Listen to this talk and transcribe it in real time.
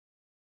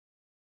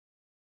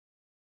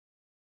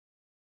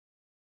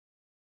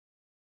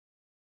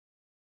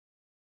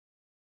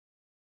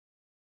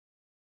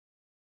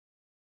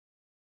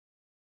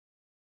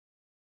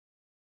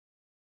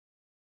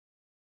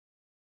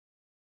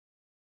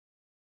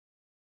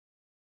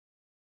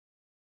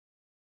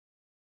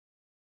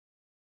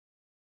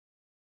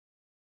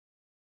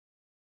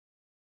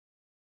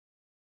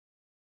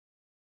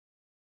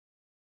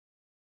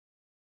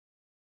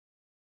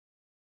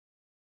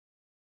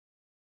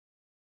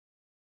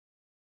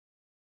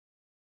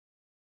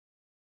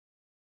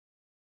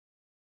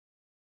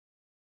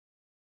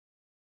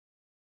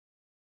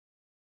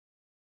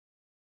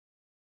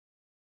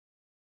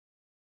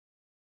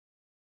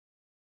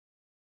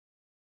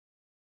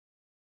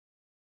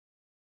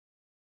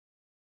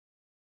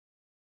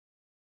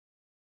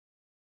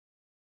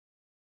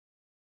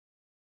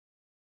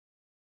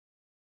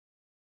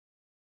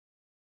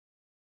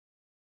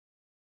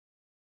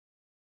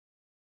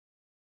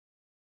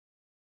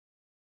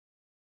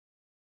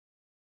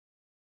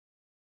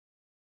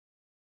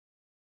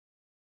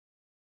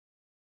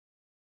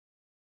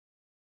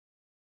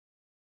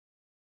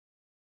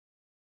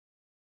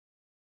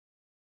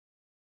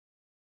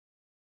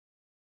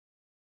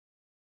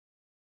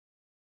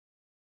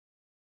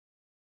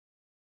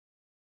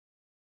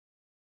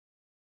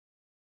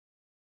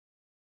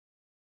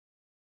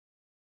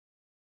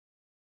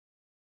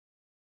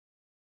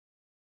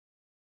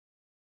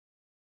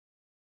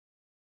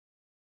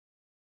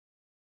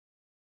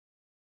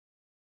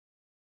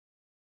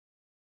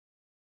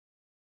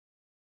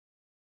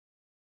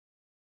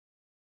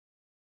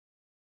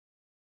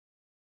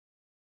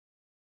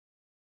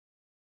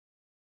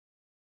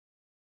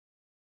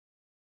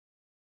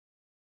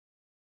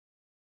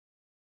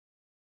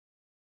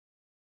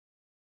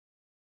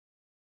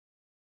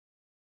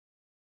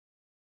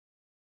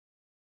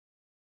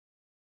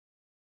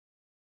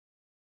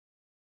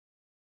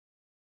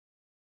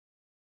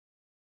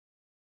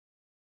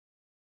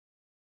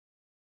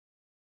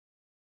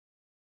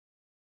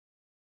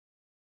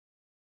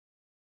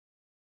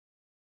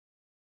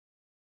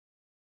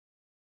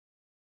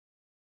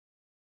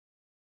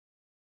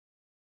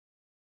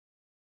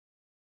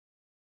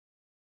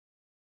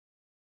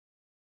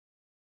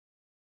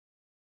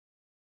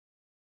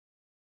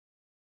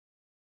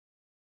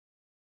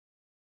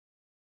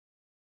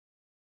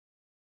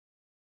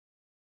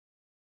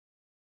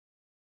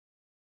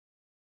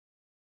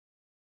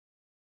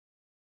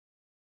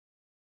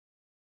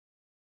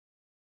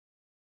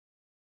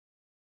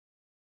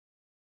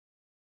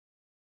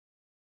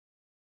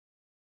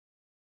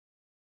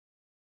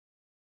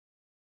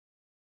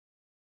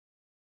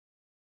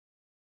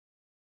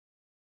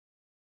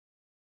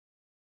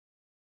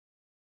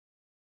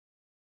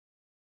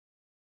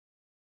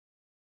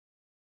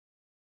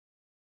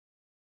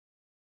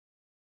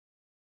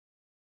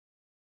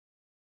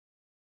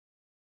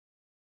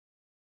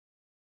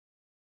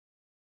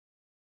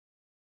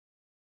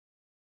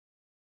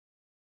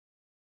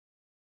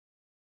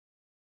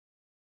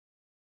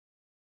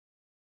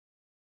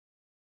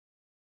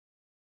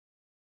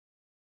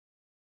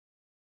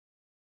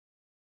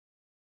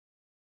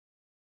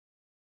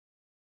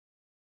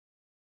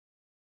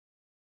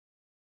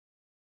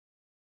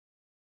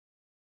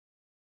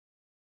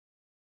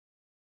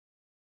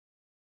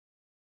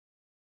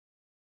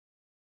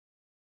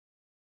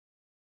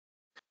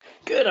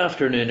Good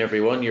afternoon,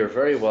 everyone. You're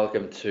very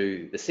welcome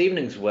to this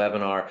evening's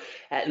webinar,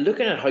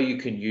 looking at how you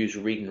can use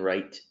Read and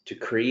Write to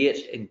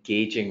create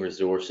engaging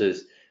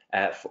resources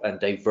and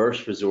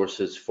diverse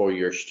resources for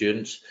your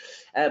students.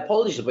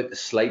 Apologies about the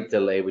slight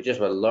delay. We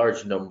just have a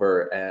large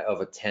number of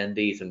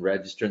attendees and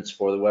registrants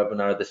for the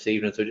webinar this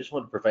evening, so I just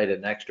want to provide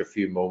an extra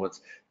few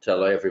moments to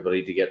allow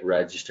everybody to get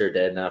registered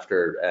in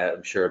after,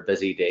 I'm sure, a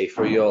busy day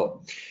for you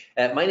all.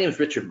 My name is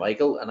Richard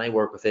Michael, and I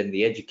work within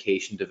the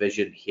Education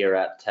Division here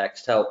at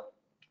TextHelp.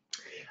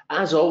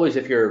 As always,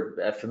 if you're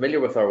familiar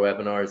with our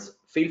webinars,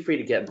 feel free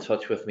to get in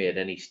touch with me at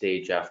any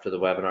stage after the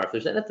webinar. If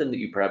there's anything that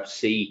you perhaps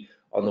see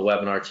on the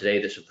webinar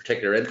today that's of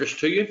particular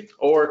interest to you,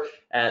 or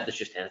there's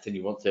just anything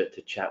you want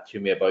to chat to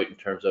me about in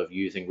terms of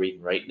using Read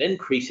and Write and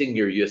increasing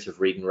your use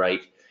of Read and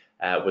Write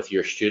with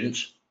your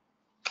students,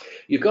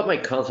 you've got my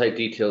contact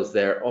details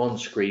there on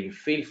screen.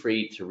 Feel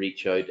free to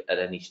reach out at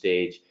any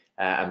stage,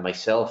 and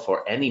myself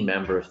or any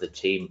member of the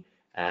team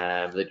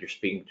that you're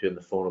speaking to on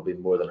the phone will be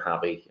more than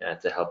happy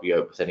to help you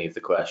out with any of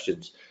the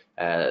questions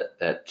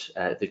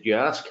that you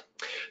ask.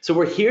 So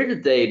we're here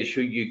today to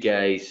show you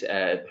guys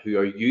who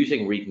are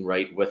using Read and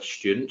Write with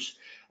students.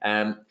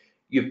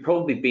 You've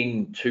probably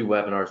been to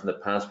webinars in the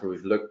past where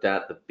we've looked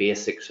at the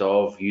basics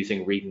of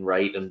using Read and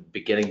Write and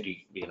beginning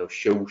to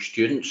show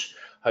students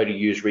how to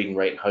use Read and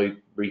Write and how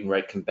Read and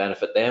Write can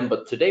benefit them.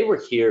 But today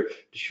we're here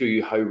to show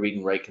you how Read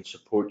and Write can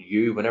support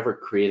you whenever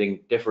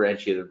creating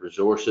differentiated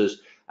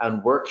resources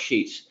and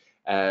worksheets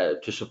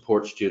to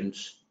support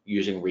students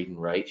using Read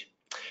and Write.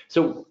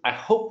 So I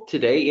hope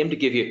today aim to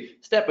give you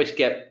a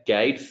step-by-step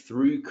guide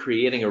through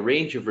creating a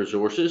range of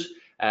resources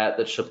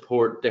that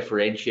support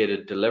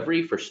differentiated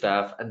delivery for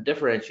staff and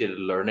differentiated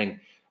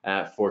learning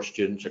for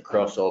students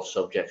across all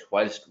subjects,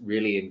 whilst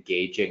really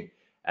engaging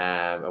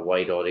a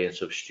wide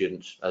audience of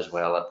students as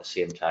well at the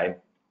same time.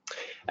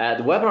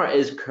 The webinar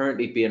is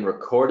currently being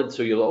recorded,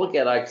 so you'll all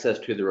get access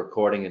to the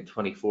recording in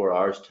 24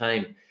 hours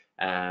time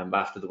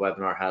after the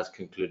webinar has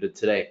concluded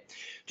today.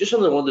 Just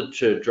something I wanted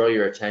to draw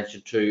your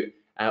attention to.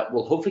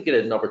 We'll hopefully get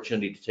an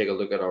opportunity to take a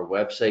look at our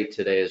website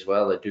today as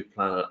well. I do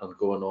plan on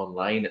going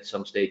online at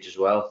some stage as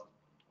well.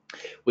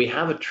 We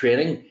have a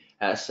training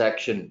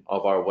section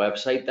of our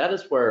website. That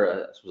is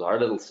where this was our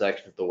little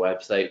section of the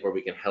website where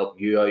we can help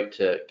you out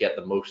to get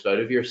the most out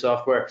of your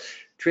software.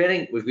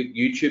 Training, we've got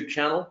YouTube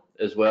channel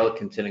as well,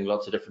 containing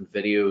lots of different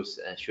videos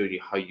and showing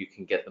you how you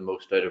can get the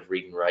most out of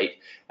Read and Write.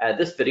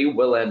 This video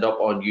will end up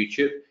on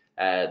YouTube.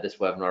 This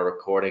webinar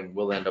recording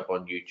will end up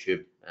on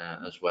YouTube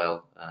as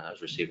well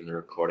as receiving the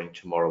recording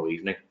tomorrow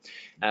evening.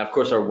 Of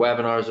course, our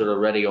webinars are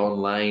already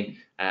online,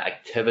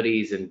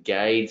 activities and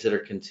guides that are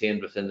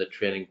contained within the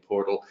training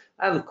portal,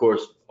 and of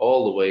course,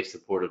 all the way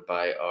supported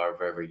by our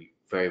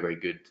very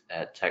good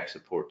tech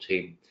support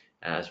team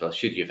as well,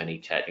 should you have any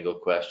technical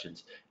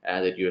questions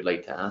that you would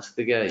like to ask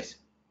the guys.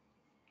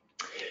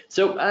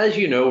 So as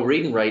you know,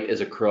 Read and Write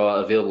is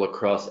available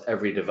across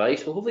every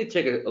device. We'll hopefully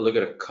take a look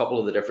at a couple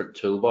of the different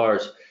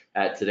toolbars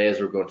today as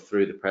we're going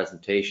through the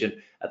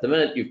presentation. At the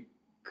minute, you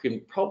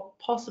can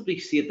possibly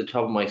see at the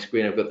top of my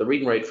screen, I've got the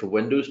Read and Write for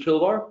Windows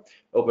toolbar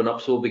open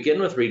up. So we'll begin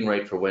with Read and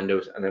Write for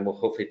Windows, and then we'll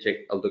hopefully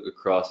take a look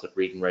across at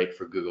Read and Write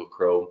for Google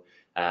Chrome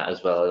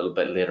as well a little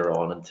bit later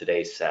on in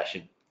today's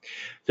session.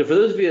 So for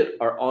those of you that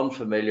are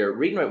unfamiliar,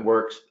 Read and Write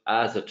works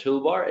as a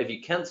toolbar. If you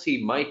can't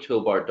see my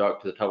toolbar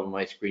dock to the top of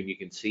my screen, you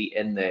can see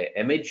in the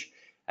image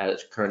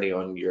that's currently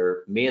on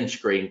your main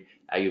screen,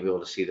 you'll be able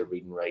to see the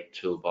Read and Write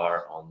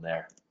toolbar on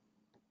there.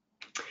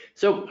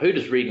 So who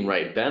does Read and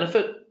Write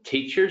benefit?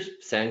 Teachers,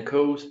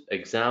 SENCOs,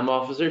 exam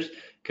officers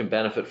can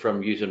benefit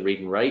from using Read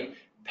and Write.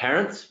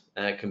 Parents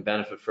can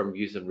benefit from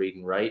using Read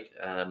and Write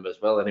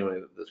as well,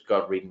 anyone that's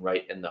got Read and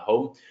Write in the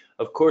home.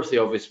 Of course, the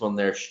obvious one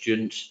there,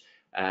 students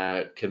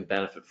can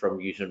benefit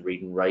from using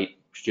Read and Write.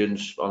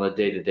 Students on a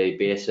day-to-day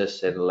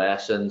basis in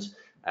lessons,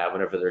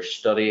 whenever they're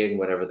studying,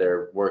 whenever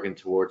they're working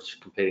towards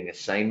completing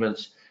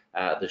assignments,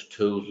 there's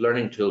tools,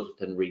 learning tools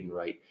within Read and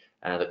Write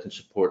that can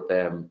support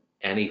them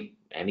any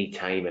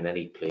time in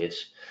any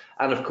place.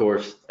 And of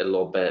course, it'll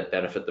all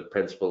benefit the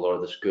principal or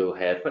the school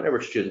head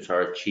whenever students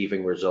are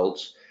achieving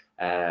results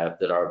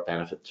that are of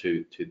benefit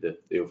to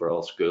the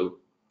overall school.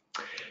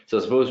 So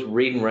I suppose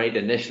Read and Write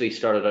initially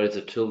started out as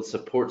a tool to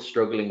support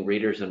struggling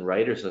readers and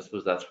writers, and I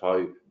suppose that's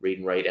how Read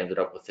and Write ended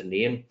up with the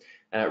name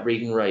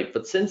Read and Write.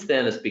 But since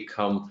then, it's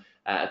become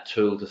a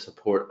tool to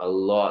support a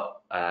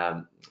lot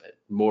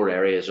more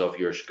areas of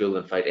your school.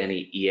 In fact,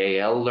 any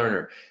EAL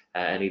learner,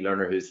 any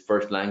learner whose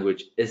first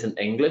language isn't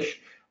English,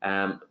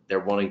 they're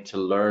wanting to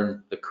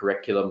learn the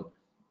curriculum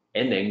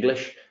in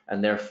English,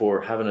 and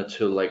therefore having a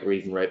tool like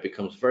Read and Write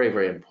becomes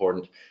very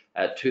important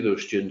to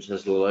those students,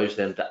 as it allows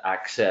them to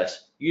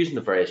access, using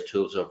the various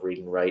tools of Read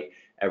and Write,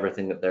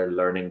 everything that they're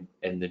learning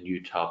in the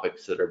new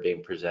topics that are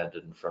being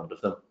presented in front of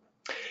them.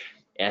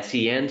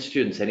 SEN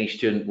students, any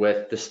student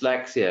with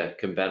dyslexia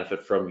can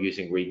benefit from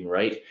using Read and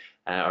Write.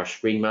 Our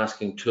screen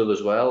masking tool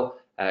as well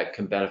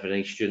can benefit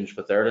any students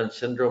with Erlen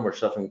syndrome or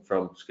suffering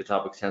from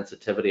scotopic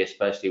sensitivity,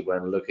 especially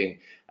when looking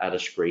at a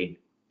screen.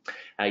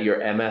 Your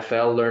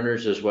MFL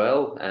learners as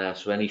well,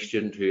 so any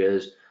student who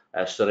is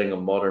studying a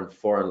modern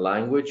foreign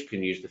language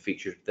can use the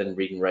features within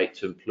Read and Write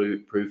to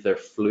improve their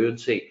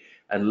fluency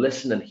and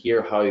listen and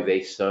hear how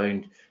they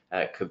sound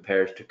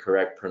compared to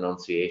correct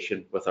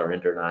pronunciation with our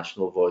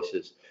international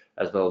voices,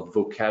 as well.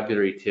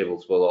 Vocabulary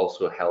tables will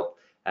also help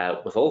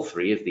with all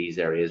three of these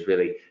areas,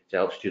 really, to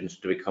help students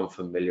to become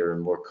familiar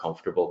and more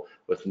comfortable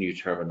with new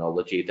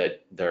terminology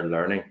that they're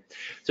learning.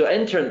 So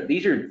in turn,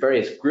 these are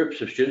various groups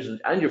of students,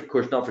 and of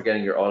course not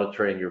forgetting your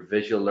auditory and your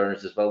visual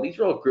learners as well. These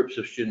are all groups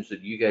of students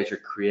that you guys are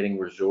creating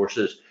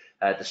resources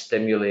to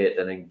stimulate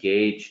and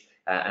engage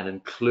and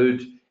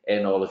include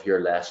in all of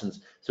your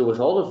lessons. So with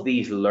all of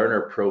these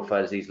learner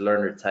profiles, these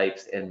learner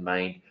types in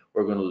mind,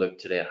 we're going to look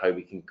today at how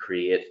we can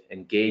create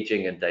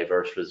engaging and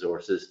diverse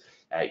resources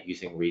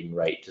using Read and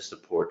Write to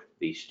support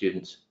these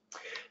students.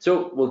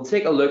 So we'll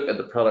take a look at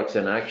the products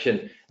in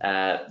action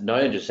now,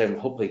 and just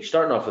hopefully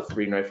starting off with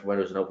Read and Write for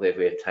Windows, and hopefully if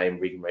we have time,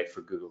 Read and Write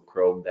for Google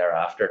Chrome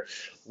thereafter.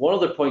 One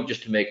other point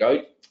just to make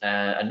out,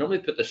 I normally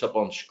put this up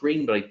on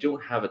screen, but I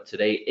don't have it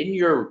today. In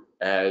your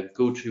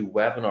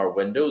GoToWebinar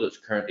window that's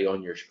currently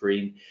on your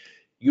screen,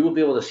 you will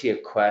be able to see a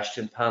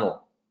question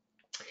panel.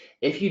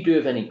 If you do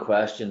have any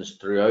questions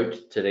throughout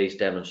today's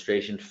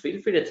demonstration,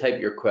 feel free to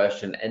type your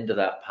question into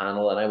that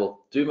panel, and I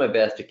will do my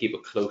best to keep a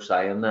close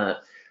eye on that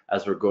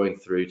as we're going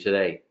through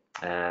today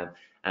and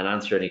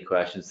answer any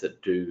questions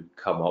that do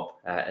come up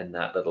in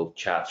that little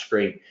chat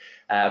screen.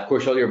 Of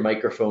course, all your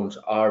microphones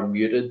are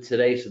muted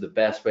today, so the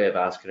best way of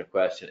asking a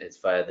question is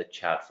via the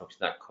chat function,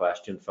 that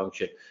question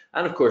function.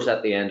 And of course,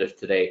 at the end of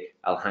today,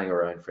 I'll hang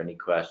around for any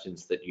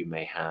questions that you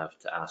may have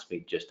to ask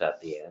me just at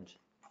the end.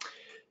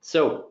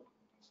 So,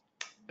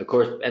 of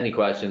course, any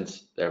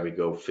questions, there we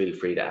go, feel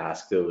free to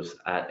ask those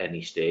at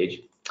any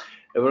stage.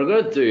 And what I'm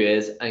going to do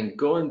is I'm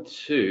going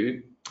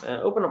to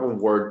open up a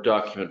Word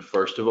document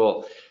first of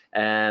all,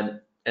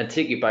 and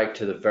take you back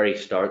to the very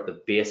start,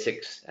 the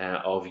basics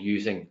of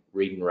using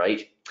Read and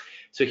Write.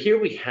 So here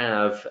we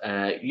have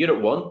Unit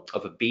 1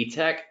 of a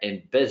BTEC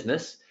in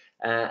Business.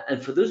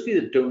 And for those of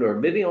you that don't know, or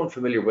maybe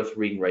unfamiliar with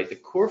Read and Write, the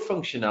core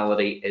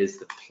functionality is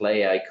the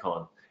play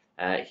icon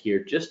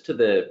here, just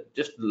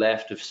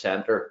left of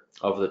center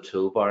of the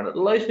toolbar, and it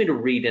allows me to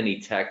read any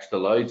text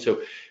aloud.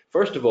 So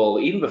first of all,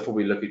 even before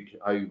we look at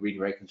how Read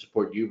and Write can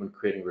support you when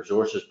creating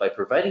resources, by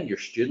providing your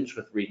students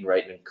with Read and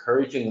Write and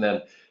encouraging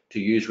them to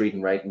use Read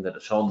and Write and that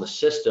it's on the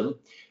system,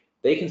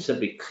 they can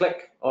simply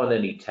click on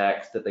any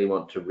text that they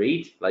want to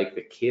read, like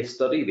the case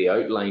study, the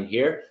outline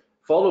here,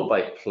 followed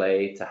by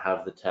play to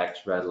have the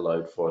text read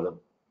aloud for them.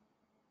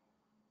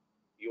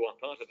 You are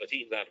part of a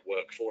team that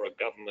work for a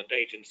government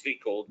agency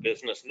called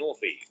Business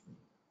Northeast.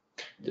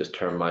 Just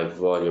turn my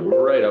volume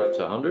right up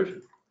to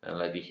 100 and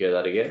let you hear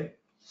that again.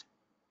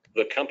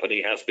 The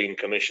company has been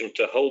commissioned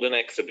to hold an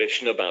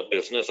exhibition about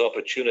business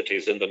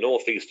opportunities in the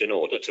Northeast in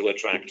order to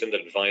attract and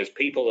advise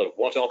people of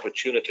what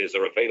opportunities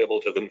are available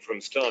to them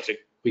from starting.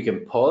 We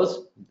can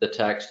pause the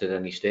text at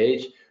any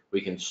stage.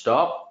 We can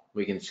stop.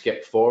 We can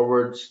skip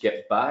forward,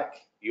 skip back.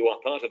 You are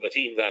part of a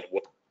team that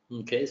work.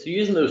 Okay, so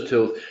using those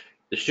tools,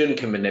 the student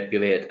can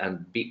manipulate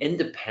and be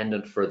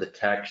independent for the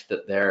text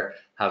that they're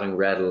having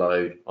read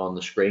aloud on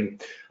the screen.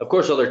 Of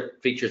course, other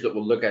features that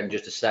we'll look at in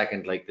just a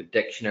second, like the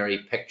dictionary,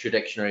 picture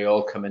dictionary,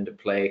 all come into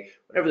play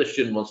whenever the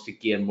student wants to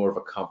gain more of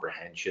a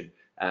comprehension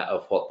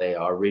of what they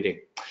are reading.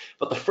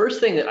 But the first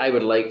thing that I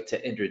would like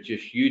to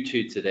introduce you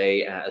to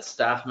today as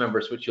staff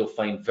members, which you'll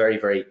find very,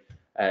 very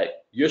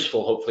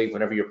useful, hopefully,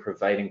 whenever you're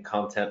providing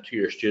content to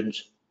your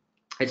students.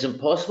 It's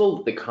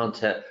impossible the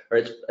content,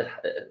 or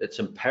it's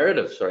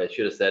imperative, sorry, I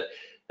should have said,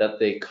 that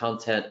the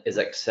content is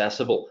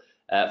accessible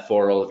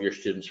for all of your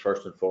students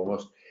first and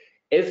foremost.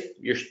 If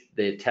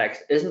the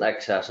text isn't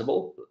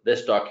accessible,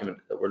 this document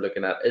that we're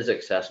looking at is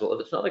accessible.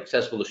 If it's not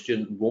accessible, the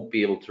student won't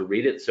be able to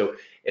read it. So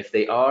if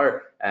they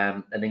are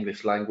an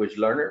English language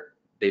learner,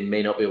 they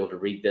may not be able to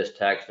read this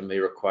text and may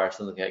require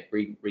something like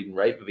Read and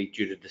Write, maybe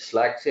due to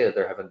dyslexia,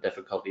 they're having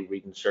difficulty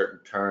reading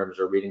certain terms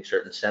or reading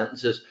certain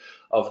sentences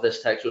of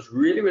this text. So it's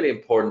really, really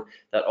important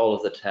that all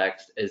of the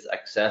text is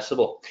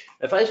accessible.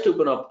 If I just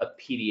open up a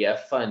PDF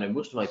file, now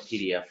most of my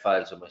PDF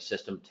files on my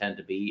system tend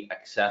to be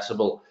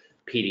accessible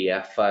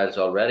PDF files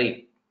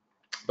already,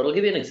 but I'll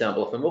give you an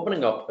example. If I'm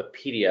opening up a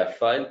PDF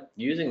file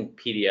using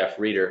PDF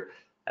Reader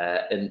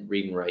in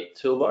Read and Write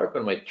toolbar, go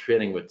to my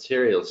training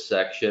materials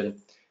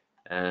section,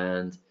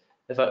 and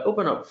if I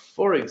open up,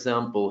 for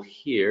example,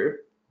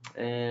 here,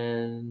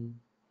 and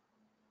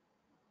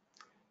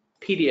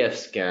PDF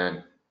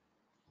scan.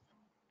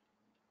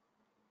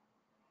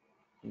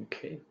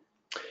 Okay.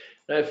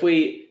 Now, if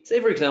we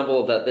say, for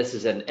example, that this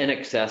is an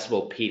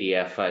inaccessible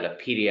PDF file, a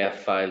PDF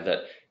file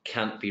that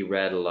can't be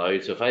read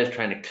aloud. So if I was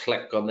trying to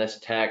click on this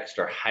text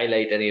or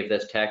highlight any of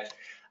this text,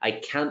 I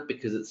can't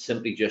because it's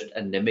simply just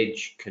an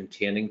image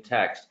containing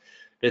text.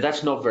 Now,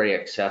 that's not very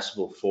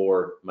accessible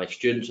for my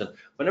students. And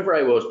whenever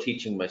I was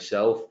teaching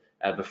myself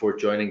before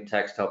joining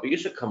Text Help, I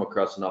used to come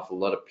across an awful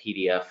lot of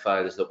PDF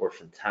files that were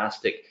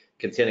fantastic,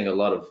 containing a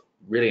lot of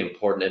really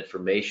important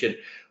information.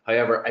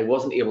 However, I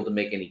wasn't able to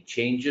make any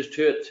changes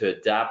to it, to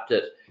adapt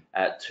it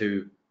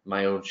to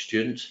my own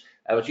students.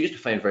 which I used to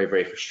find very,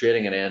 very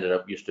frustrating, and I ended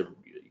up used to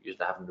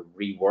having to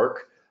rework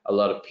a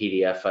lot of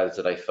PDF files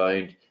that I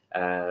found,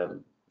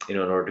 in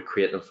order to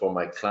create them for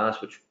my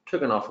class, which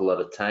took an awful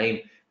lot of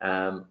time.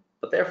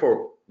 But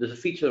therefore, there's a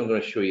feature that I'm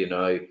going to show you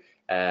now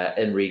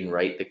in Read and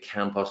Write that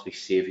can possibly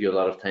save you a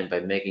lot of time by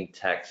making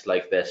text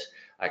like this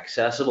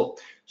accessible.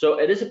 So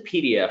it is a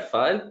PDF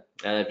file,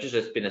 just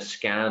it's been a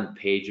scanned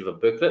page of a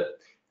booklet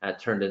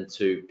turned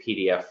into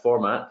PDF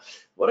format.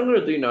 What I'm going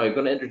to do now, I'm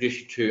going to introduce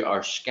you to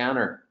our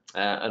scanner.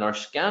 And our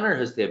scanner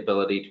has the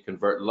ability to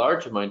convert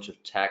large amounts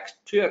of text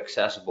to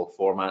accessible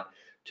format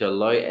to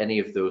allow any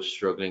of those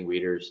struggling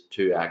readers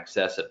to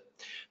access it.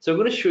 So I'm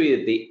going to show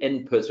you the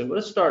inputs. I'm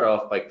going to start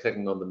off by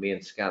clicking on the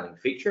main scanning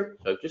feature.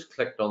 So I've just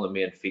clicked on the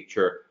main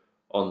feature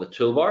on the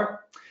toolbar,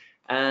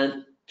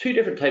 and two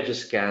different types of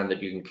scan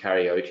that you can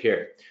carry out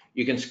here.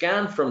 You can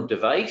scan from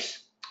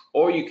device,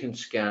 or you can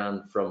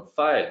scan from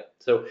file.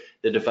 So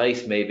the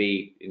device may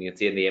be, and you can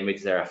see in the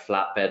image there, a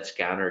flatbed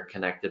scanner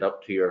connected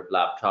up to your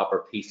laptop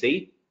or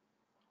PC,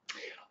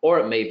 or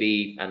it may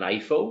be an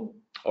iPhone,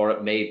 or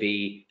it may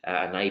be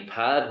an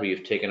iPad where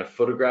you've taken a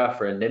photograph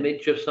or an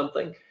image of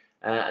something,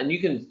 and you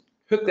can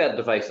hook that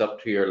device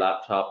up to your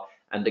laptop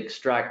and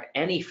extract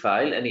any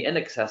file, any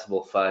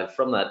inaccessible file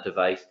from that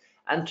device,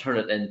 and turn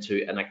it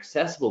into an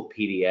accessible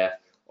PDF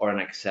or an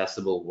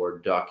accessible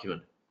Word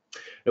document.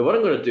 Now what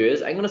I'm going to do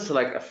is I'm going to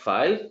select a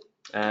file.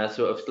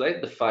 So I've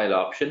selected the file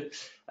option, and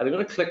I'm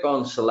going to click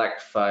on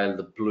select file,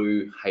 the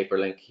blue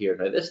hyperlink here.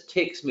 Now this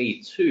takes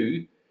me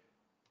to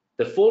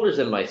the folders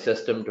in my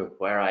system to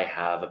where I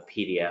have a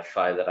PDF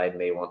file that I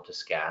may want to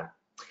scan.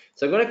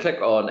 So I'm going to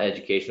click on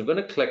education. I'm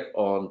going to click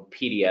on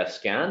PDF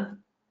scan,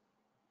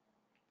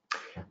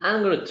 and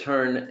I'm going to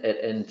turn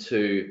it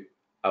into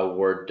a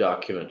Word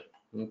document.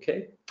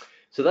 Okay,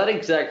 so that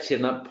exact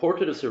same, that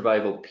portrait of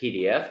survival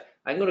PDF,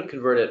 I'm going to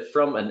convert it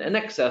from an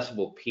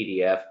inaccessible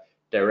PDF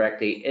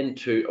directly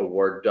into a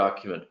Word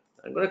document.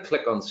 I'm going to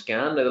click on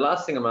scan. Now the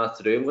last thing I'm asked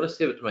to do, I'm going to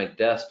save it to my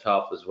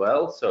desktop as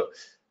well. So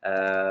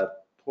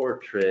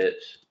portrait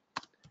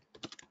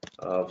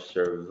of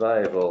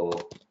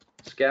survival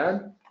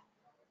scan,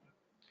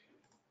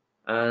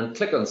 and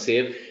click on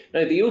save.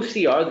 Now the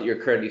OCR that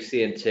you're currently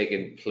seeing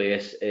taking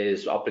place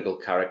is optical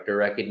character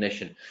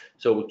recognition.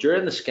 So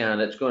during the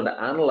scan, it's going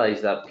to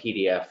analyze that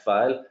PDF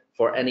file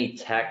for any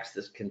text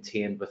that's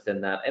contained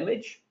within that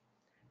image,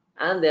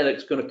 and then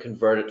it's going to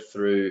convert it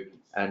through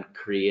and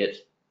create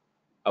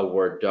a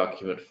Word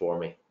document for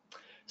me.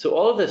 So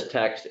all of this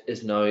text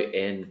is now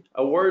in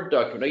a Word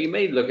document. Now you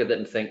may look at it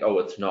and think, oh,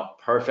 it's not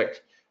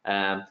perfect,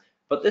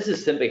 but this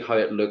is simply how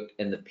it looked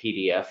in the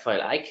PDF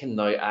file. I can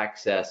now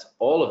access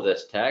all of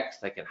this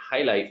text. I can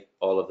highlight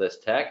all of this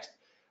text.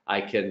 I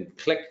can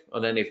click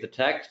on any of the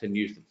text and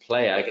use the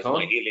play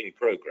icon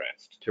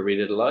to read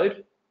it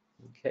aloud.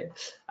 Okay,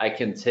 I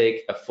can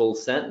take a full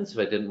sentence if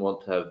I didn't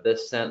want to have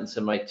this sentence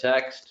in my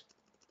text.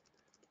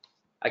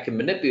 I can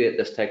manipulate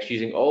this text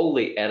using all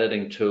the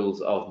editing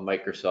tools of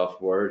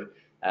Microsoft Word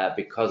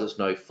because it's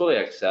now fully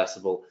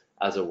accessible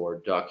as a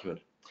Word document.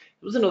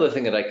 There was another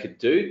thing that I could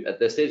do at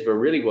this stage, but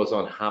really was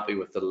unhappy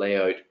with the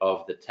layout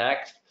of the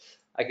text.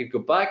 I could go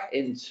back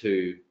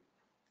into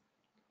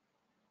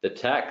the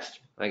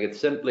text. I could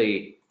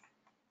simply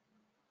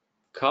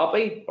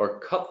copy or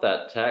cut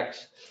that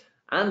text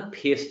and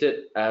paste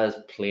it as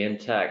plain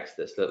text,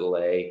 this little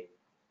A,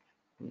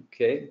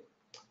 okay,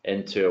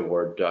 into a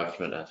Word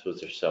document. I suppose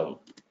there's some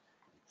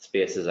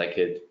spaces I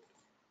could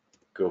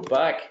go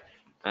back,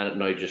 and it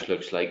now just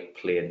looks like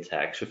plain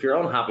text. So if you're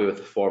unhappy with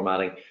the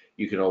formatting,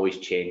 you can always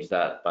change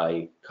that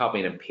by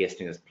copying and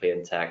pasting as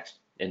plain text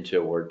into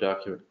a Word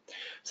document.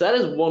 So that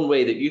is one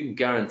way that you can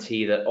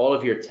guarantee that all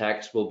of your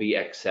text will be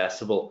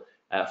accessible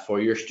for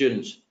your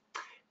students.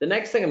 The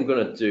next thing I'm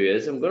going to do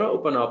is I'm going to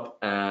open up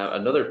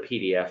another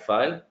PDF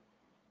file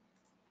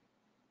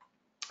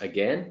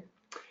again.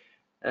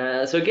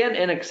 So again,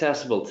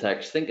 inaccessible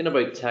text, thinking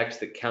about text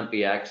that can't be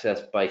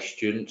accessed by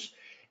students.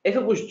 If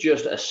it was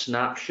just a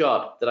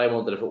snapshot that I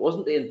wanted, if it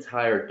wasn't the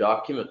entire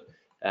document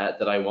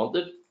that I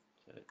wanted,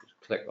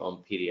 just click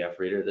on PDF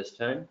Reader this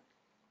time.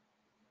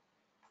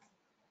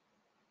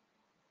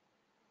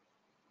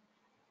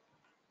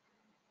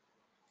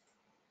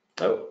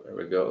 Oh, there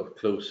we go,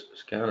 close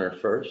scanner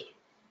first.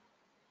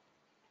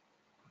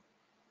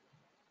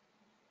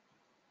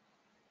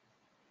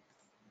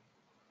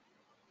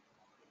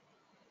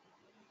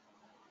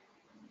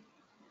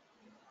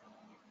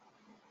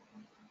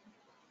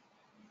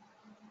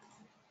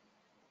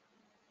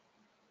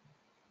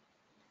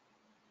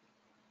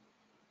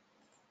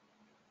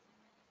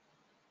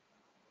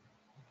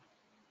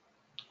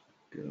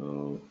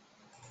 Go.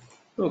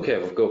 Okay,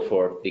 we'll go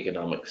for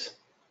economics.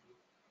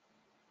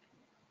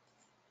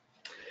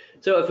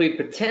 So if we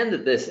pretend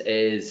that this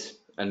is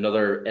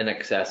another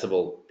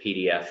inaccessible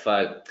PDF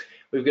file,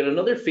 we've got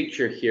another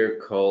feature here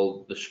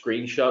called the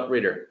screenshot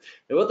reader.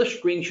 Now what the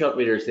screenshot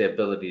reader is the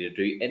ability to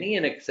do, any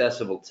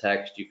inaccessible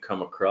text you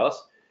come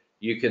across,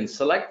 you can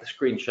select the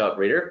screenshot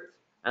reader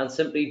and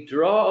simply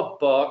draw a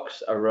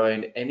box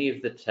around any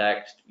of the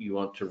text you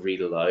want to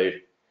read aloud.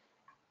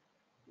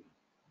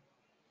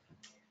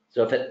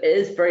 So if it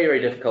is very,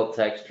 very difficult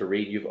text to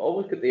read, you've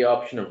always got the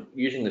option of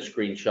using the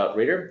screenshot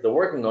reader. The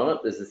working on it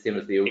is the same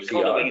as the OCR.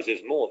 Economies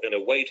is more than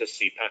a way to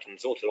see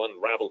patterns or to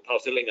unravel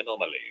puzzling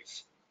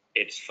anomalies.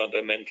 Its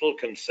fundamental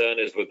concern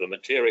is with the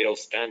material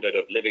standard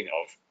of living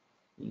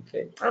of.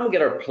 Okay, and we'll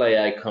get our play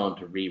icon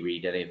to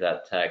reread any of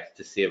that text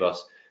to save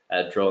us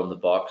drawing the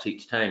box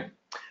each time.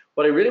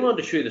 What I really want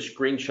to show you the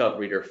screenshot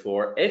reader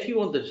for, if you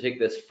wanted to take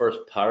this first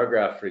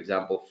paragraph, for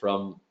example,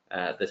 from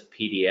this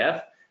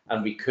PDF,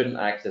 and we couldn't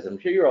access, I'm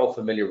sure you're all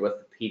familiar with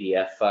the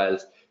PDF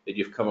files that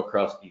you've come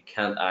across that you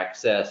can't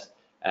access,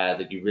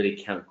 that you really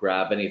can't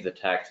grab any of the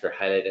text or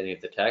highlight any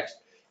of the text.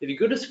 If you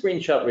go to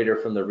Screenshot Reader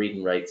from the Read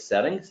and Write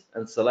settings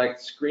and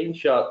select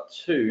Screenshot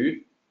to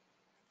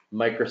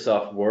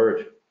Microsoft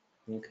Word,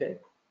 okay.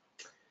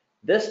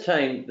 This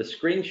time, the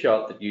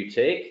screenshot that you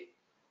take,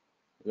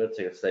 I'm going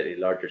to take a slightly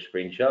larger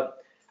screenshot.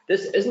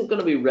 This isn't going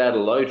to be read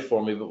aloud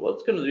for me, but what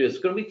it's going to do is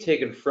it's going to be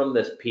taken from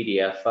this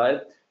PDF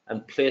file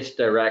and placed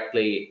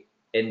directly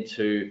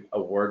into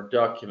a Word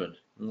document,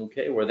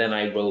 okay, where then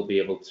I will be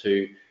able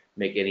to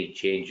make any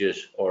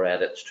changes or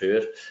edits to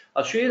it.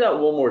 I'll show you that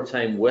one more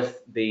time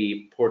with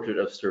the Portrait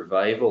of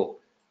Survival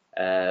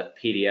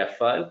PDF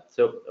file.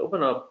 So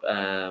open up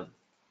the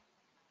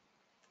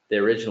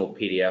original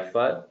PDF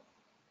file.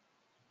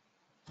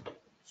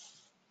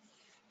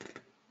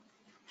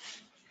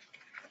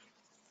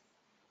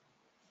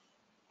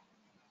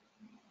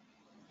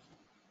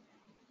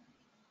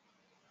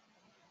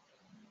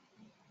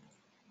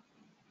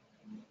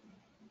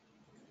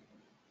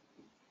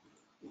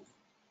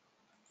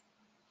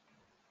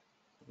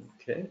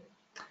 Okay,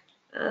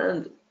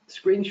 and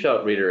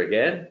screenshot reader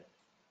again,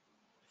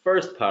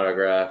 first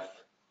paragraph,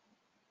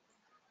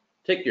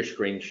 take your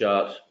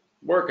screenshot,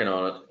 working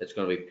on it, it's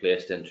going to be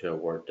placed into a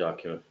Word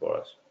document for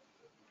us.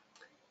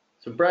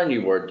 So brand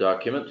new Word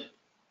document.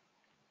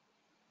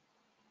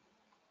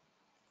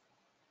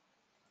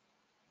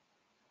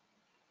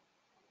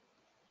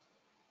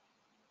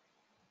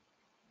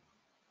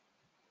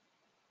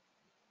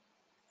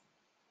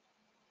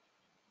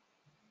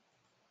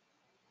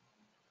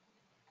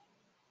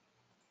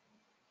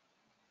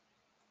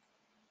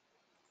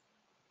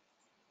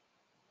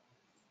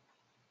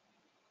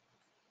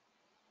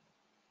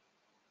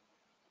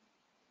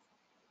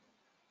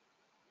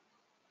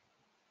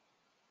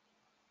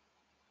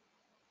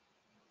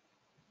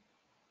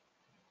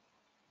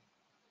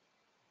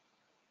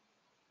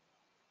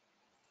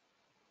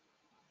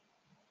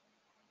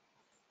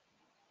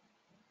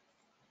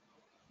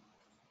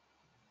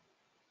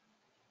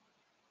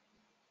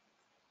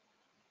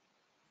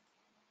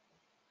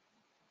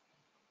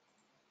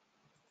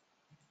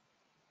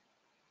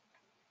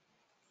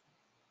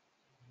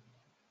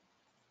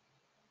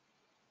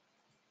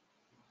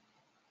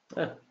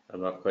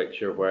 I'm not quite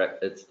sure where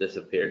it's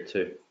disappeared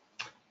to.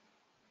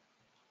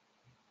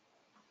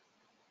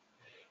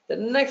 The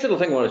next little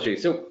thing I want to show you,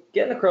 so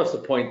getting across the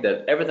point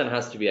that everything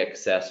has to be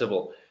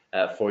accessible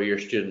for your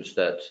students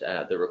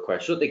that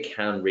request, so that they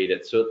can read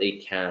it, so that they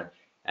can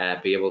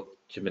be able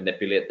to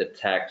manipulate the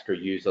text or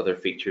use other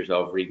features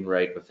of Read and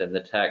Write within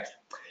the text.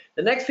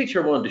 The next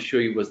feature I wanted to show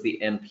you was the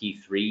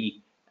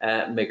MP3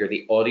 maker,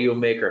 the audio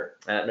maker.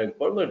 Now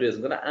what I'm going to do is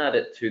I'm going to add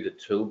it to the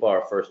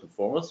toolbar first and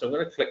foremost. So I'm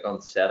going to click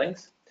on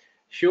Settings,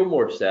 Show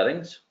More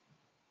Settings,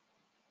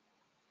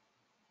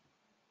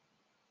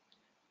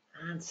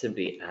 and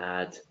simply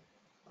add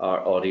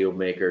our audio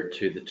maker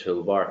to the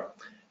toolbar.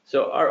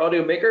 So our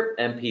audio maker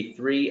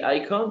MP3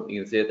 icon,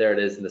 you can see it there, it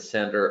is in the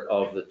center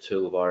of the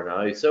toolbar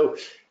now. So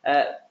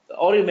the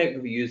audio maker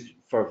can be used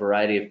for a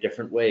variety of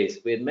different ways.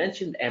 We had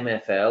mentioned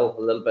MFL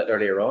a little bit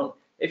earlier on.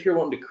 If you're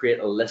wanting to create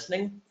a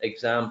listening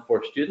exam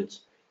for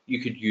students,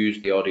 you could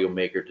use the audio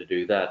maker to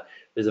do that.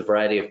 There's a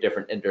variety of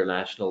different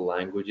international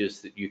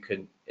languages that you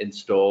can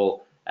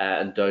install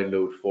and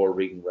download for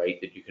Read and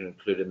Write that you can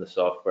include in the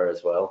software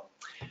as well.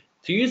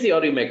 To use the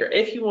audio maker,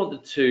 if you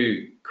wanted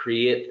to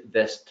create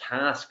this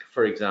task,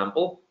 for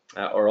example,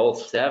 or all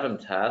 7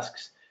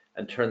 tasks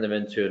and turn them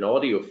into an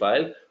audio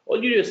file,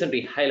 all you do is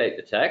simply highlight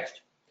the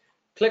text,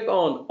 click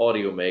on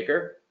Audio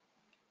Maker,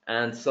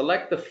 and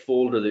select the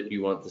folder that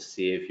you want to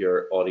save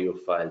your audio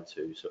file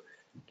to. So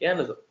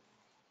again,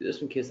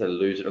 just in case I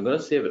lose it, I'm going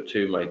to save it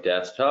to my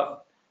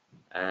desktop,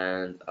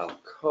 and I'll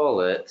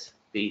call it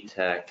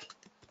BTech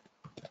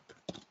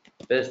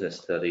Business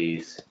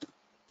Studies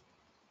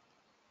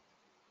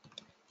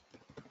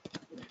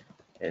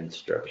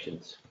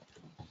Instructions,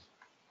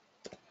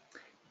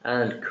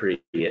 and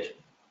create.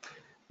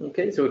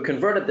 Okay, so we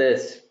converted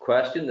this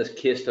question, this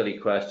case study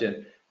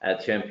question,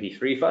 to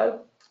MP3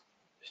 file.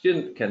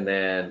 Student can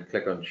then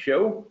click on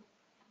show,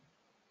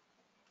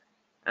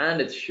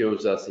 and it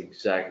shows us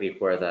exactly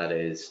where that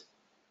is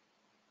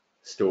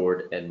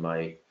stored in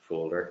my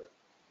folder.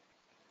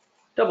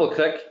 Double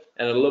click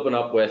and it'll open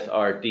up with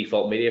our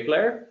default media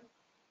player.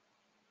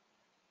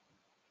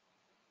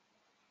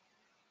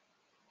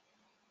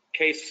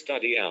 Case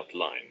study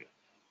outline.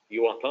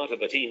 You are part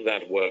of a team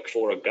that work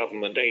for a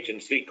government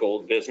agency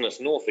called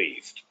Business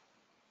Northeast.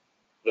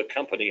 The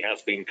company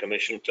has been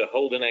commissioned to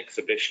hold an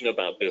exhibition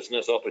about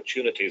business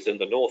opportunities in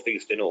the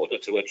Northeast in order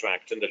to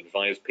attract and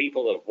advise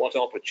people of what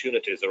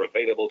opportunities are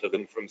available to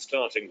them from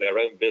starting their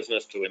own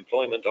business to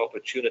employment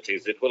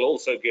opportunities. It will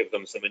also give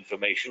them some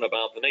information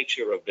about the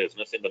nature of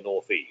business in the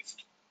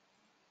Northeast.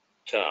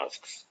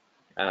 Tasks.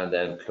 And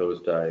then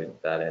close down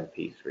that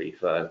MP3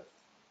 file.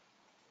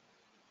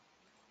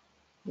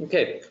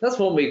 Okay, that's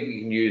one way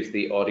you can use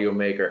the audio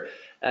maker.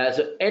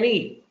 So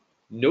any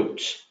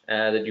notes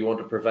that you want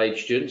to provide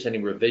students, any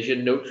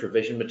revision notes,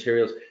 revision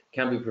materials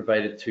can be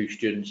provided to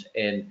students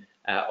in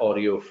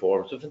audio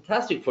form. So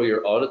fantastic for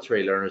your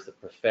auditory learners that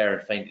prefer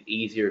and find it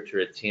easier to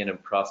retain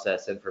and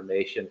process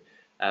information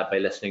by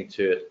listening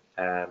to it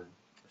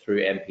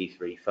through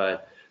MP3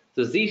 file.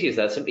 So it's easy as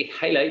that. Simply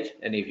highlight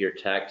any of your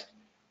text,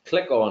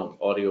 click on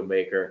Audio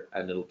Maker,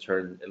 and it'll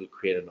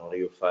create an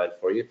audio file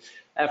for you.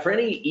 For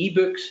any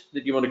ebooks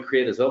that you want to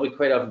create as well, we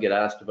quite often get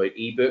asked about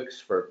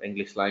ebooks for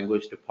English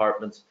language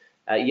departments.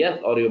 Yeah,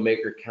 Audio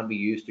Maker can be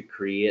used to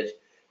create.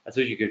 I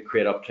suppose you could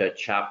create up to a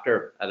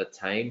chapter at a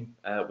time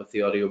with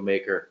the Audio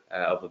Maker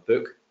of a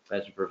book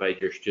to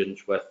provide your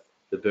students with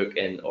the book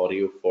in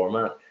audio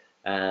format.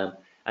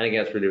 And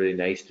again, it's really, really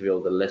nice to be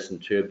able to listen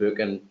to a book,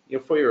 and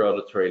for your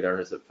auditory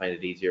learners that find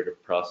it easier to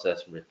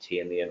process and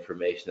retain the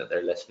information that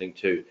they're listening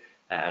to,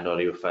 an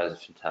audio file is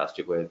a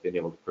fantastic way of being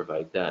able to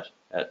provide that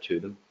to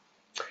them.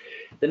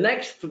 The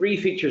next three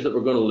features that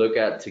we're going to look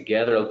at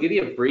together, I'll give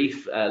you a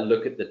brief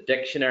look at the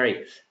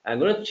dictionary. I'm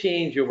going to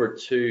change over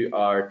to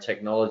our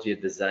technology,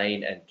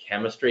 design, and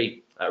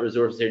chemistry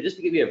resources here, just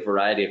to give you a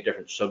variety of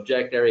different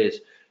subject areas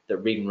that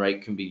Read and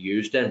Write can be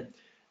used in.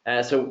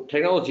 So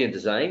technology and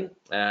design,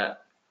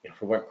 if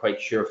we weren't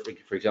quite sure,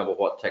 for example,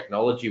 what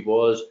technology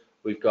was,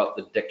 we've got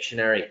the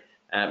dictionary.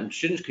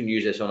 Students can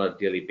use this on a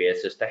daily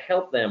basis to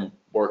help them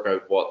work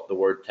out what the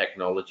word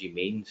technology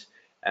means.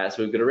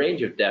 So we've got a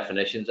range of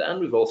definitions, and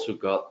we've also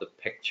got the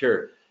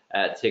picture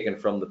taken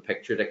from the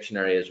picture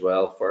dictionary as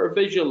well for our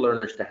visual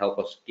learners to help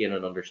us gain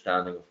an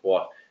understanding of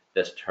what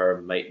this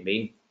term might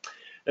mean.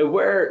 Now,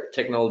 where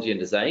technology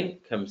and design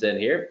comes in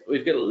here,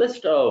 we've got a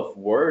list of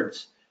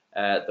words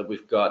that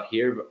we've got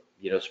here.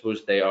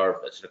 Suppose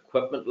it's an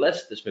equipment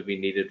list. This may be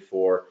needed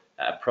for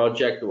a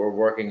project that we're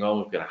working on.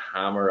 We've got a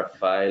hammer, a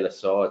file, a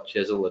saw, a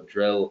chisel, a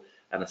drill,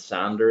 and a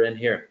sander in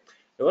here.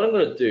 Now, what I'm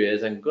going to do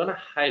is I'm going to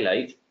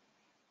highlight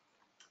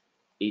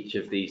each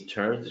of these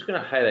terms. I'm just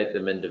going to highlight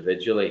them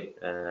individually.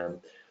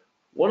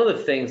 One of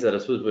the things that I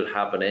suppose would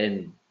happen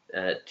in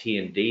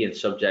T&D and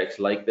subjects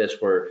like this,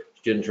 where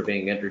students are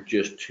being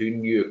introduced to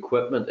new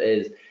equipment,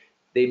 is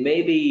they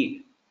may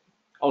be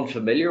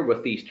unfamiliar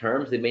with these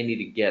terms. They may need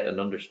to get an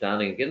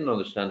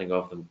understanding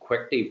of them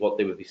quickly, what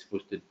they would be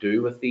supposed to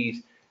do with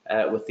these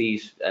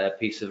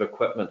pieces of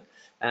equipment.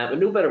 And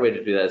no better way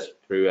to do that is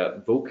through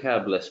a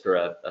vocab list or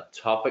a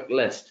topic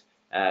list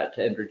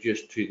to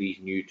introduce to these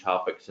new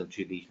topics and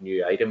to these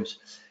new items.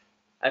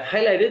 I've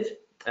highlighted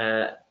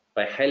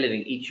by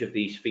highlighting each of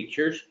these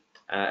features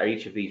or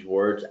each of these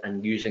words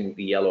and using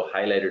the yellow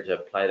highlighter to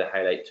apply the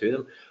highlight to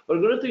them. What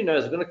I'm going to do now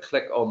is I'm going to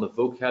click on the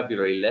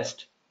vocabulary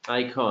list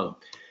icon.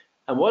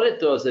 And what it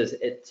does is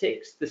it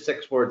takes the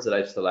 6 words that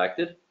I've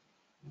selected,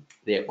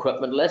 the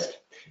equipment list,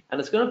 and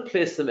it's going to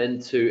place them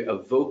into a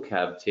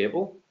vocab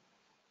table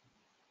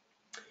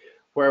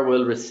where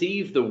we'll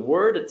receive the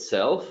word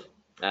itself,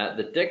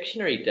 the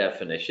dictionary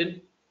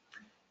definition,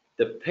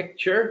 the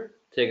picture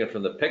taken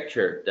from the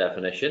picture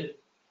definition,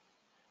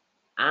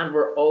 and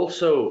we're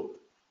also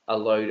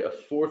allowed a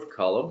 4th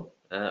column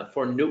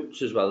for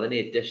notes as well, any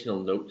additional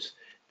notes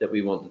that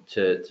we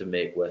wanted to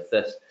make with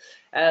this.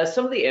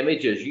 Some of the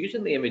images,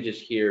 using the images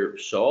here,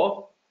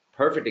 saw,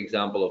 perfect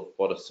example of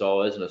what a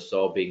saw is and a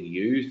saw being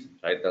used,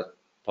 right? That's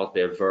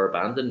possibly a verb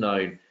and a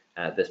noun,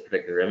 this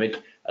particular image.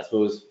 I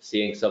suppose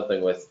seeing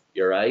something with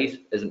your eyes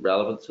isn't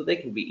relevant, so they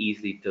can be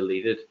easily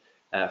deleted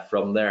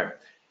from there.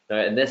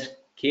 Now, in this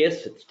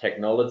case, it's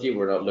technology.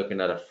 We're not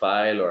looking at a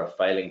file or a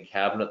filing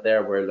cabinet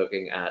there. We're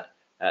looking at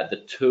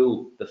the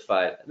tool, the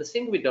file. And the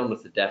same can be done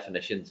with the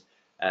definitions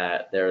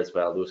there as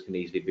well. Those can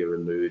easily be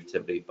removed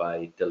simply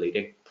by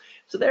deleting.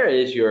 So there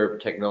is your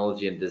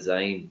technology and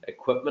design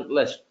equipment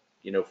list,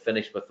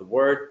 finished with the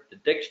word, the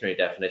dictionary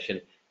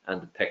definition,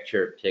 and the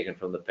picture taken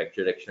from the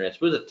picture dictionary. I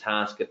suppose a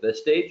task at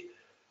this stage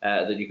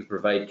that you could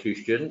provide to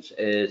students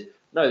is,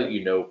 now that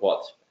you know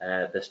what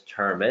this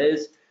term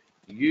is,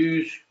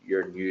 use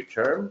your new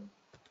term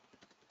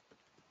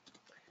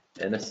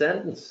in a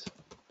sentence.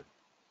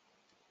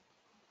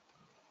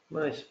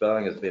 My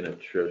spelling has been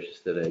atrocious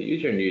today.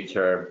 Use your new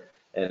term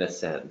in a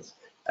sentence.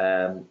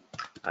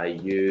 I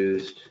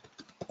used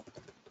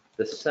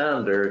the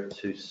sander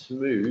to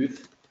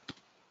smooth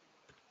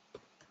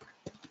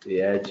the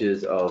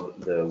edges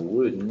of the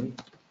wooden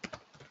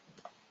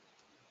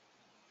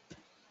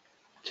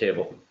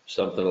table,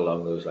 something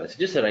along those lines.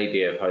 Just an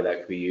idea of how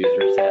that could be used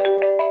or set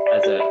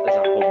as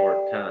a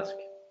homework task.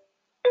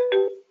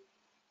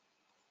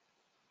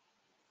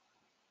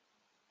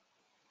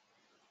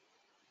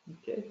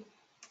 Okay,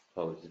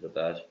 apologies about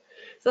that.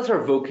 So that's our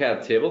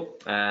vocab table,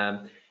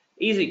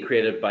 easily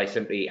created by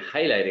simply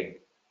highlighting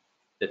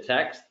the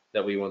text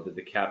that we wanted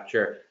to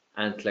capture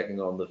and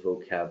clicking on the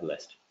vocab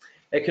list.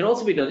 It can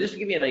also be done, just to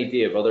give you an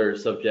idea of other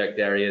subject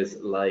areas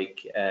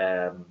like,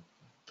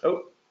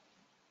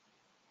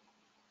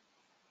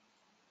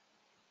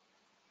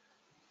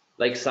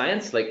 like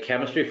science, like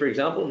chemistry, for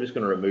example. I'm just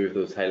going to remove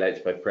those highlights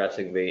by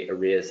pressing the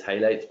Erase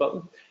Highlights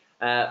button.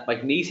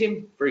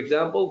 Magnesium, for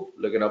example,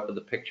 looking up at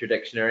the picture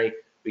dictionary,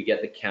 we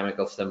get the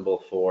chemical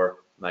symbol for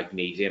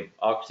magnesium.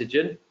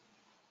 Oxygen.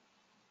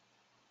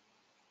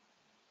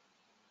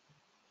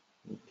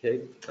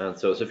 Okay, and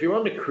so if you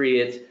want to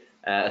create,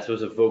 I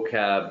suppose, a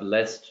vocab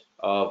list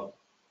of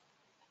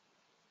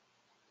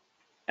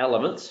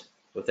elements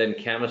within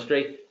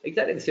chemistry,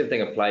 exactly the same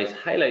thing applies.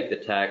 Highlight the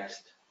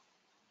text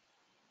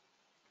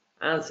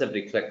and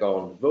simply click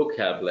on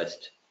vocab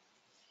list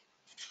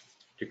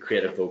to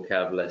create a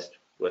vocab list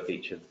with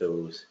each of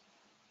those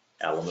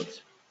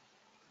elements.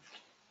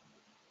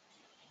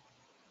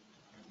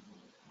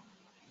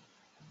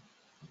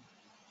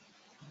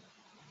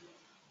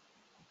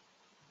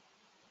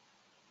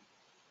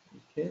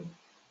 Okay.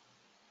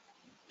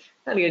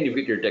 And again, you've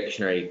got your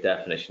dictionary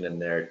definition in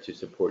there to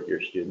support your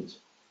students.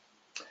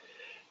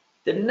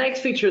 The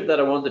next feature that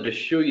I wanted to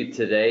show you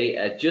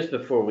today, just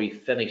before we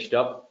finished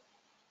up,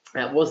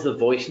 was the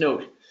voice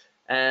note.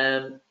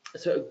 So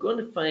I'm going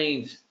to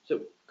find,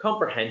 so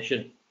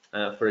comprehension,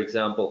 for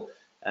example,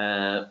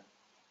 here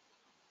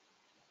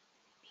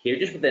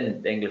just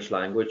within the English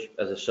language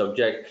as a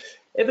subject,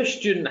 if a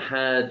student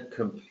had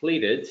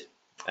completed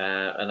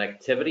an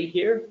activity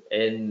here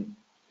in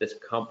this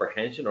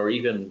comprehension, or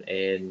even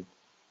in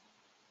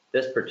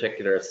this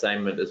particular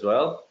assignment as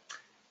well,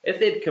 if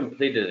they'd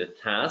completed a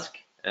task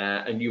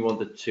and you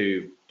wanted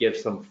to give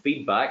some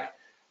feedback,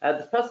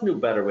 there's perhaps no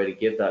better way to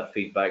give that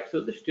feedback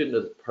so the student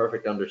has a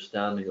perfect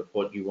understanding of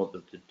what you want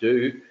them to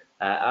do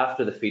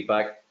after the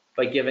feedback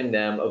by giving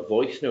them a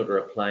voice note or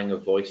applying a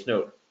voice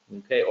note,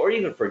 okay, or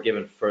even for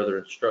giving further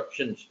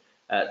instructions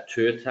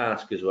to a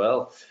task as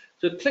well.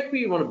 So click where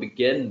you want to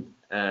begin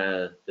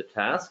the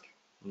task,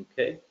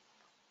 okay.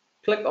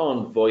 Click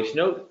on voice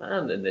note,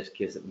 and in this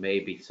case it may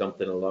be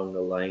something along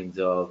the lines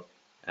of,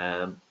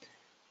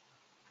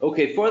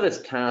 okay, for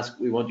this task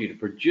we want you to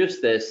produce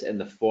this in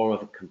the form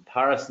of a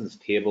comparisons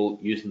table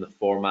using the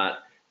format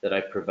that I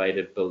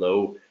provided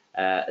below.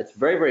 It's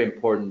very, very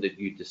important that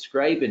you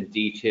describe in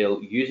detail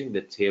using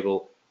the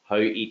table how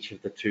each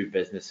of the two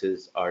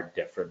businesses are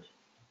different.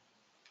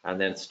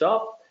 And then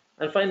stop,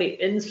 and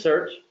finally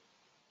insert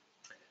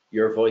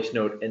your voice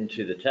note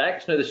into the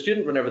text. Now the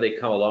student, whenever they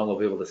come along, will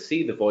be able to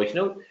see the voice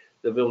note.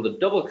 They'll be able to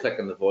double click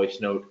on the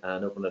voice note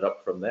and open it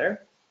up from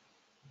there.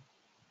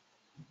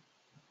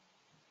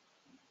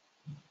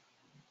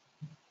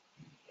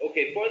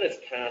 Okay, for this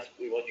task,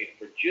 we want you to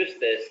produce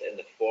this in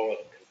the form of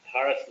a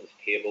comparisons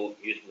table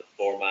using the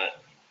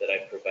format that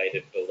I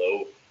provided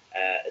below.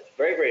 It's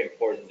very, very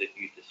important that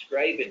you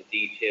describe in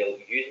detail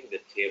using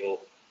the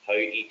table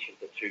how each of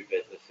the two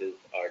businesses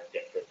are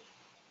different.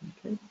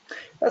 Okay.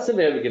 That's the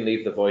way we can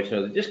leave the voice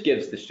note. It just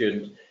gives the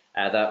student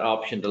that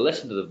option to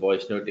listen to the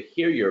voice note, to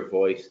hear your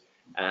voice,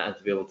 and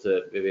to be able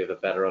to maybe have a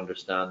better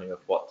understanding of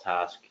what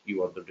task you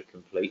want them to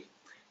complete.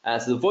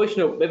 So the voice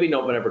note, maybe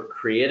not whenever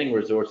creating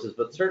resources,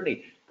 but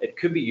certainly it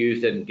could be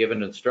used in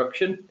giving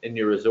instruction in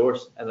your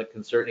resource, and it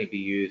can certainly be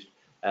used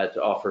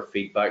to offer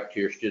feedback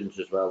to your students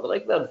as well. But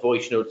like that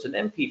voice note, it's an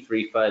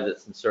MP3 file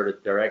that's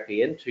inserted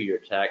directly into your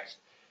text,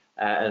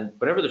 and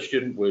whenever the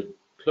student would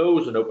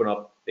close and open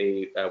up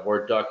a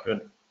Word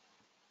document,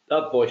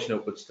 that voice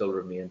note would still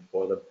remain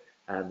for them,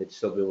 and they'd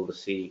still be able to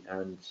see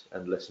and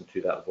listen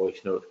to that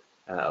voice note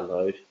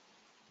aloud.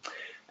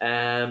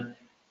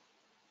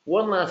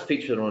 One last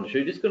feature that I want to show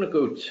you, just going to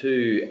go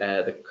to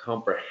the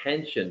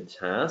comprehension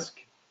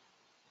task.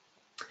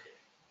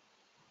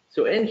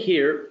 So in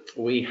here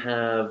we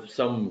have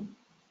some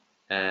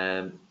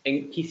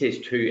key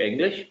stage 2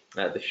 English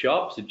at the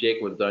shop. So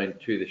Jake went down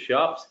to the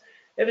shops.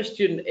 If a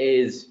student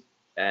is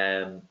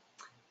wanting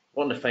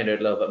to find out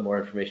a little bit more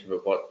information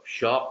about what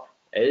shop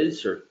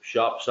is or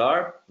shops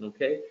are,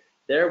 okay,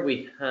 there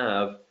we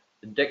have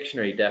the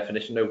dictionary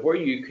definition. Now where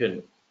you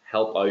can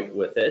help out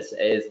with this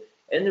is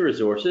in the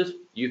resources.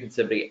 You can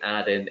simply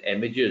add in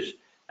images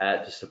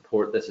to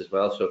support this as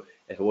well. So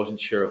if I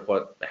wasn't sure of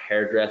what the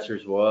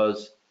hairdressers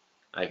was,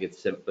 I could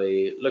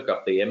simply look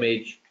up the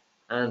image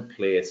and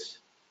place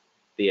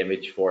the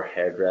image for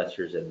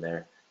hairdressers in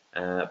there.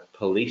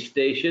 Police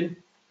station,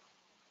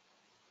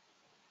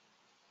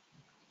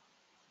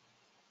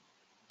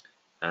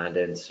 and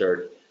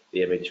insert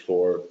the image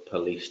for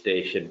police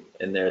station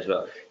in there as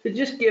well. To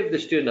just give the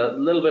student a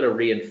little bit of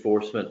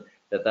reinforcement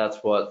that that's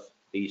what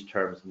these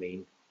terms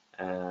mean.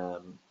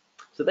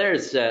 So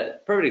there's a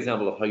perfect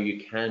example of how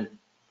you can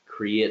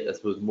create, I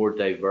suppose, more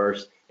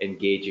diverse,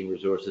 engaging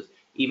resources,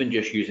 even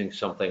just using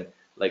something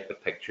like the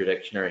picture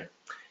dictionary.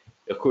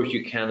 Of course,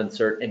 you can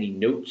insert any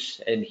notes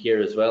in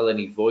here as well,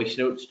 any voice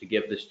notes to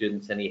give the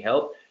students any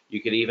help.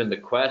 You could even, the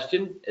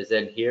question is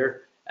in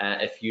here.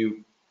 If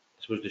you,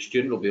 I suppose the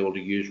student will be able to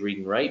use read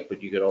and write,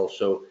 but you could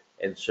also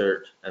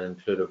insert and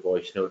include a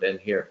voice note in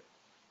here.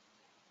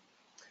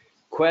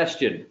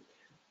 Question: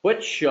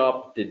 Which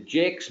shop did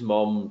Jake's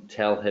mum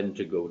tell him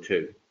to go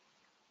to?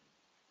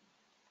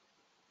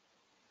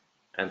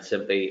 And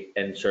simply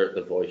insert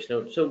the voice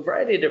note. So a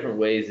variety of different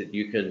ways that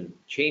you can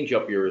change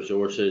up your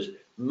resources,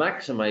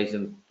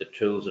 maximizing the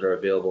tools that are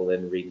available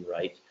in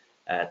Read&Write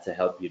to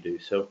help you do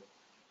so.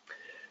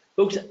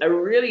 Folks, I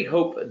really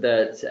hope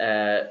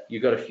that you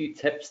got a few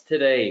tips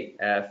today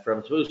from,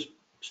 I suppose,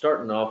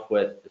 starting off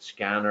with the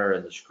scanner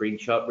and the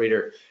screenshot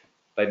reader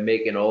by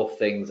making all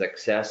things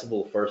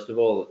accessible. First of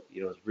all,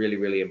 it's really,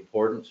 really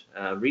important.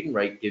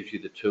 Read&Write gives you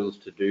the tools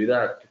to do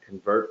that, to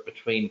convert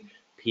between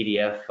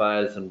PDF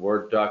files and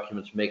Word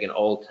documents, making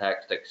all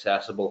text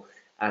accessible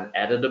and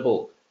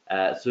editable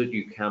so that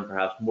you can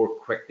perhaps more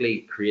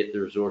quickly create the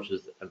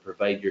resources and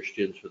provide your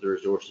students with the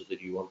resources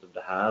that you want them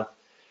to have.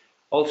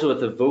 Also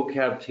with the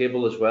vocab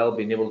table as well,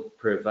 being able to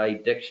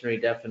provide dictionary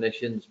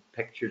definitions,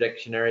 picture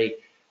dictionary,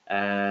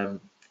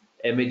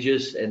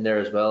 images in there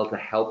as well to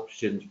help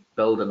students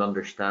build an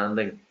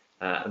understanding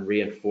and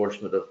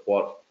reinforcement of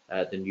what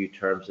the new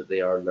terms that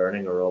they are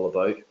learning are all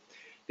about.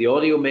 The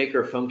audio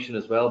maker function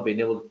as well, being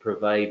able to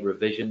provide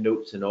revision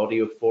notes in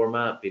audio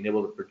format, being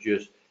able to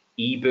produce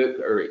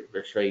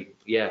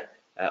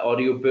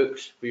audio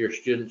books for your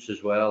students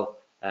as well.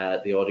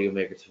 The audio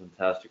maker is a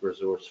fantastic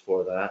resource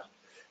for that.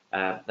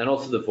 And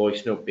also the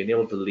voice note, being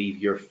able to leave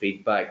your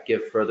feedback,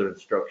 give further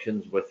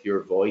instructions with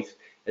your voice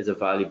is a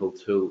valuable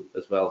tool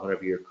as well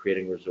whenever you're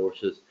creating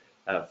resources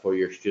for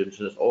your students,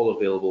 and it's all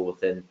available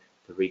within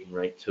the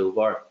Read&Write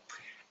toolbar.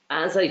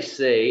 As I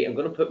say, I'm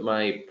going to put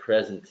my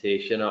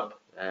presentation up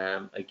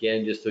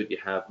again, just so that you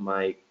have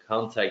my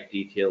contact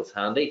details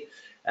handy.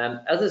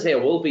 As I say, I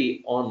will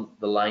be on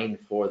the line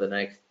for the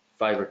next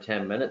 5 or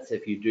 10 minutes.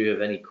 If you do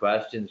have any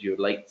questions you would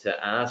like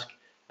to ask,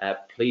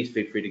 please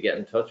feel free to get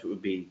in touch. It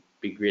would be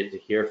great to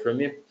hear from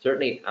you.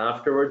 Certainly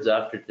afterwards,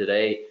 after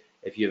today,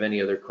 if you have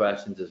any other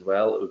questions as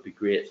well, it would be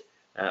great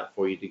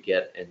for you to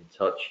get in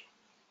touch.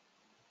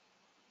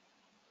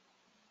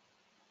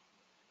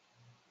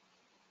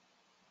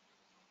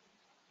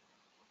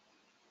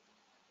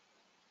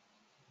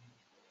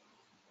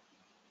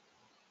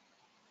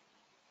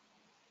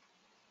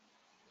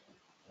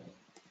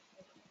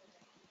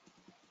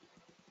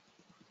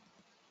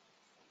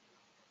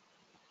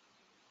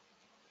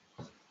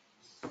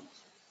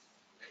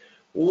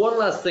 One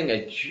last thing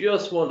I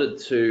just wanted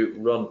to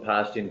run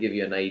past you and give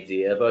you an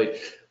idea about.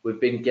 We've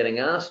been getting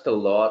asked a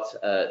lot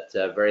at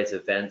various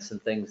events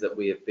and things that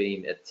we have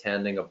been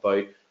attending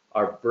about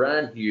our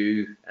brand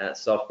new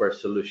software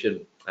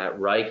solution at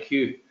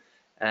RIQ.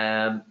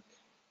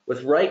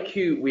 With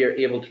RIQ, we are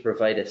able to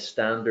provide a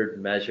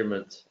standard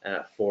measurement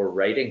for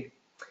writing.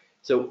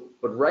 So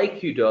what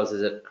RIQ does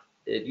is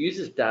it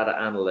uses data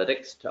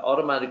analytics to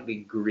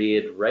automatically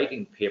grade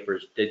writing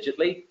papers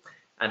digitally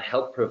and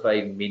help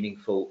provide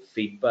meaningful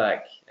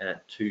feedback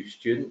to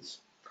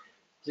students.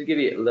 To give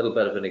you a little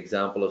bit of an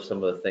example of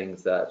some of the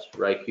things that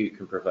RIQ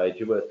can provide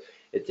you with,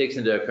 it takes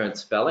into account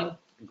spelling,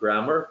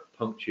 grammar,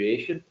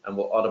 punctuation, and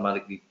will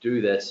automatically do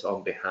this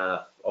on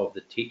behalf of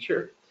the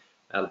teacher.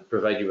 It'll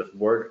provide you with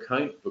word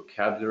count,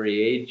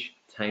 vocabulary age,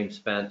 time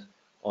spent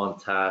on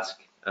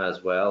task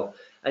as well,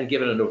 and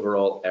give it an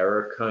overall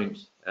error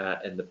count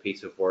in the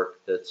piece of work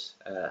that's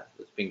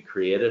been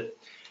created.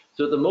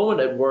 So at the moment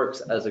it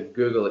works as a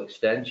Google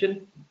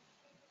extension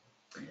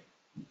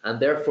and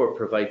therefore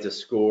provides a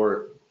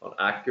score on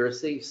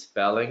accuracy,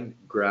 spelling,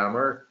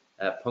 grammar,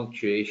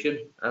 punctuation,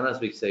 and as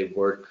we say,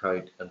 word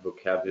count and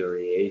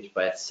vocabulary age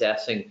by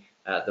assessing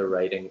the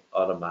writing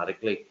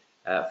automatically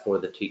for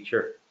the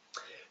teacher.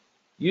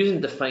 Using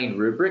defined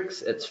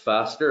rubrics, it's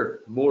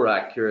faster, more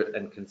accurate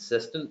and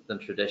consistent than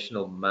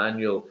traditional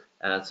manual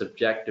and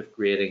subjective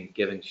grading,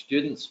 giving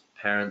students,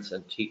 parents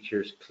and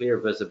teachers clear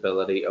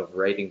visibility of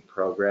writing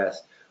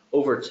progress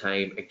over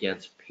time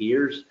against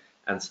peers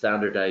and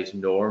standardized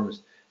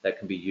norms that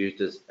can be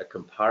used as a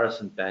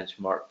comparison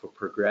benchmark for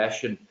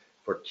progression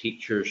for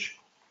teachers,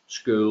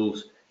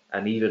 schools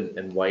and even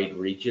in wide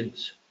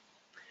regions.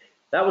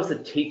 That was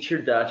the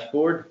teacher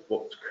dashboard.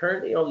 What's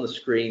currently on the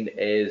screen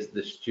is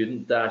the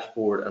student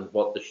dashboard and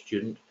what the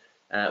student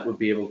would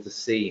be able to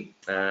see.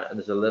 And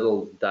there's a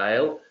little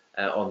dial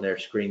on their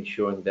screen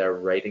showing their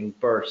writing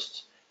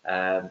bursts,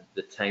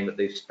 the time that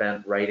they've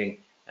spent writing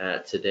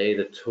today,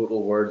 the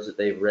total words that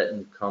they've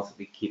written,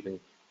 constantly keeping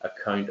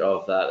account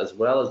of that, as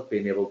well as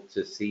being able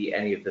to see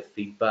any of the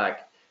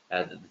feedback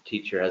that the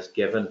teacher has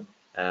given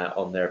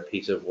on their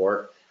piece of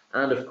work.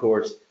 And of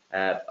course,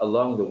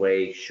 along the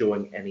way,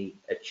 showing any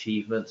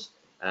achievements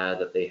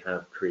that they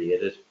have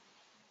created.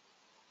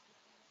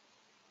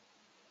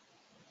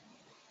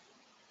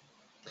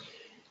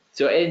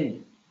 So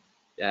in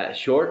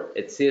short,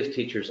 it saves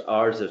teachers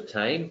hours of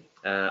time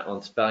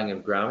on spelling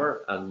and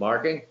grammar and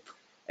marking.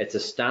 It's a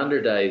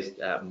standardized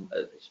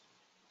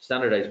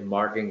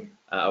marking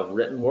of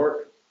written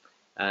work,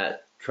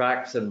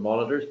 tracks and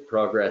monitors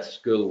progress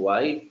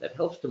school-wide. It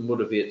helps to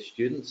motivate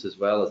students as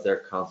well as they're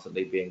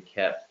constantly being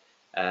kept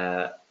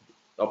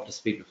up to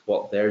speed with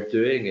what they're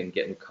doing and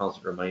getting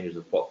constant reminders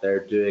of what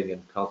they're doing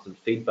and constant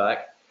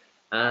feedback.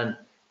 And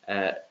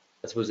I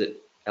suppose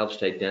it helps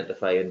to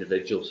identify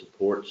individual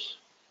supports.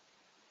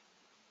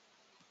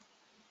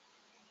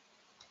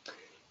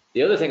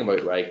 The other thing about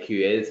WriteQ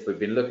is we've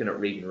been looking at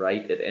Read and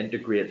Write. It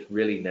integrates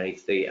really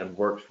nicely and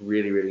works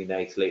really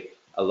nicely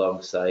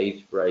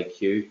alongside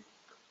WriteQ.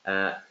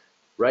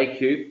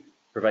 WriteQ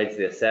provides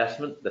the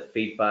assessment, the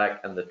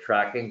feedback, and the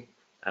tracking,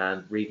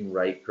 and Read and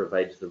Write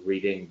provides the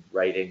reading,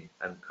 writing,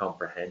 and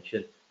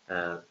comprehension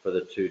for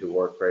the two to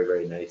work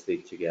very nicely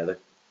together.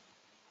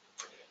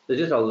 So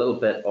just a little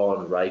bit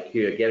on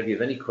WriteQ. Again, if you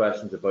have any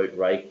questions about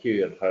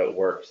WriteQ and how it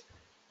works,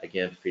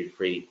 again, feel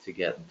free to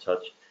get in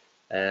touch.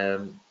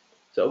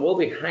 So we'll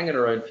be hanging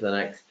around for the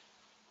next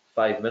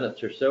 5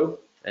 minutes or so.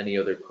 Any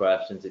other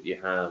questions that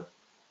you have,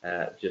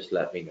 just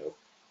let me know.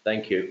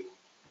 Thank you.